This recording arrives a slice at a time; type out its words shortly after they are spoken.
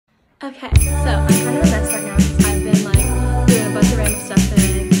Okay, so I'm kind of a mess right now because I've been like doing a bunch of random stuff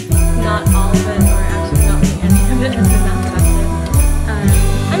today. Not all of it, or actually not really any of it has been that productive.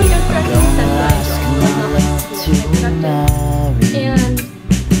 I mean, it's productive in the sense that I enjoy it, not like too productive. And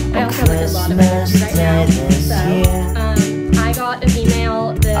I also have like a lot of energy right now. So I got an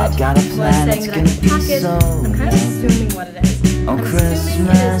email that was saying that I could package. I'm kind of assuming what it is. I'm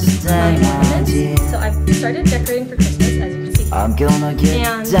assuming it is my ornaments. So I've started decorating for Christmas, as you can see. I'm gonna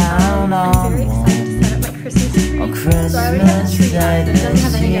get down I'm very excited to set up my Christmas tree. So I already have a tree up, but it doesn't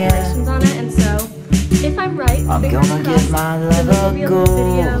have any decorations on it, and so if I'm right, I'm gonna give my love a go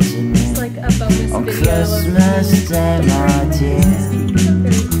video, just like a bonus on video Christmas Day, my dear.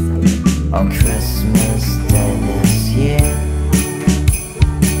 On Christmas Day this year.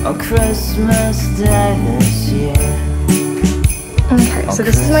 On Christmas Day this year. Okay, so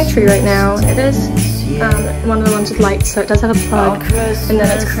this is my tree right now. It is one of the ones with lights, so it does have a plug, and then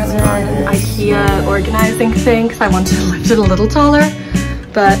it's currently on an IKEA organizing thing because I want to lift it a little taller,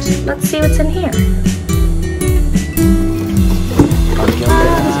 but let's see what's in here.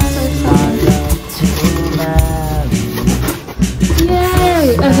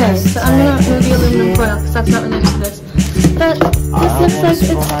 Yay! Okay, so I'm gonna move the aluminum foil because that's not related to this, but this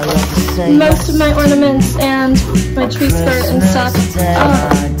looks like it's most of my ornaments and my tree skirt and stuff. Oh,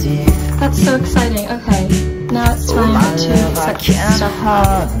 that's so exciting. Okay, now it's time to set this stuff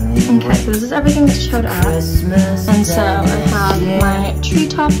up. Okay, so this is everything that showed up. And so I have my tree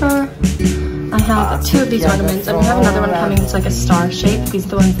topper. I have two of these ornaments, and we have another one coming that's like a star shape. These are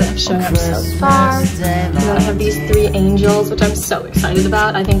the ones that have shown up so far. And then I have these three angels, which I'm so excited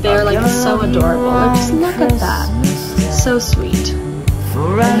about. I think they are like so adorable. Like, just look at that. So sweet.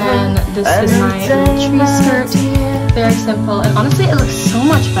 And then this is my tree skirt. Very simple, and honestly it looks so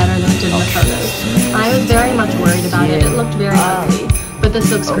much better than it did in the photos. I was very much worried about it. It looked very ugly, but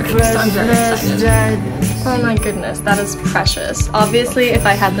this looks great, so I'm very excited. Oh my goodness, that is precious. Obviously if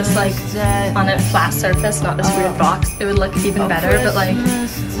I had this like on a flat surface, not this weird box, it would look even better, but like,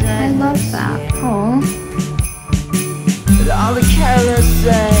 I love that. Aww.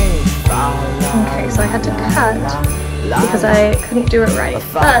 Okay, so I had to cut because I couldn't do it right,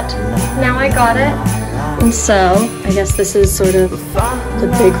 but now I got it, and so I guess this is sort of the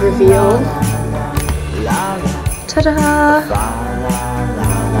big reveal. Ta-da!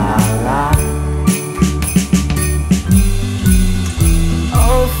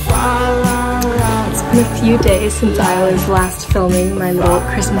 It's been a few days since I was last filming my little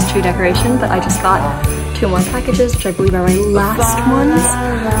Christmas tree decoration, but I just got 2 more packages, which I believe are my last ones,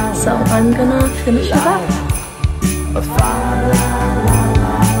 so I'm gonna finish it up.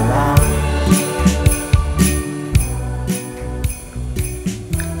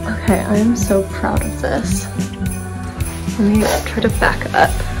 Okay, I am so proud of this. Let me try to back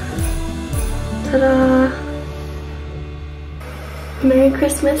up. Ta-da! Merry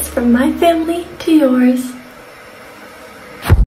Christmas from my family to yours.